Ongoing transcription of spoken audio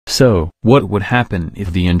So, what would happen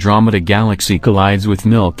if the Andromeda Galaxy collides with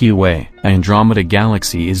Milky Way? Andromeda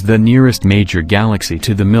Galaxy is the nearest major galaxy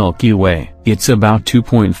to the Milky Way. It's about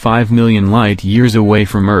 2.5 million light-years away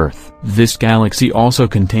from Earth. This galaxy also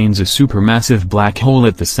contains a supermassive black hole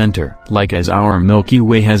at the center, like as our Milky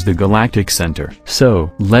Way has the galactic center.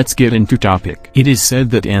 So, let's get into topic. It is said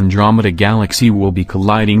that Andromeda Galaxy will be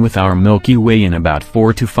colliding with our Milky Way in about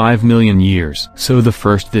 4 to 5 million years. So the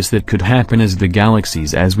first that could happen is the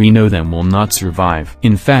galaxies as we know them will not survive.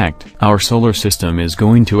 In fact, our solar system is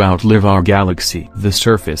going to outlive our galaxy. The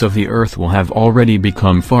surface of the Earth will have already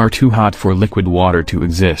become far too hot for liquid water to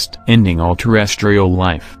exist, ending all terrestrial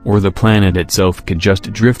life, or the planet itself could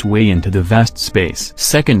just drift way into the vast space.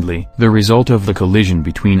 Secondly, the result of the collision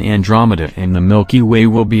between Andromeda and the Milky Way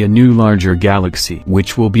will be a new larger galaxy,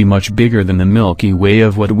 which will be much bigger than the Milky Way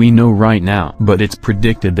of what we know right now. But it's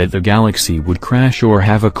predicted that the galaxy would crash or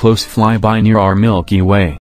have a close flyby near our Milky Way.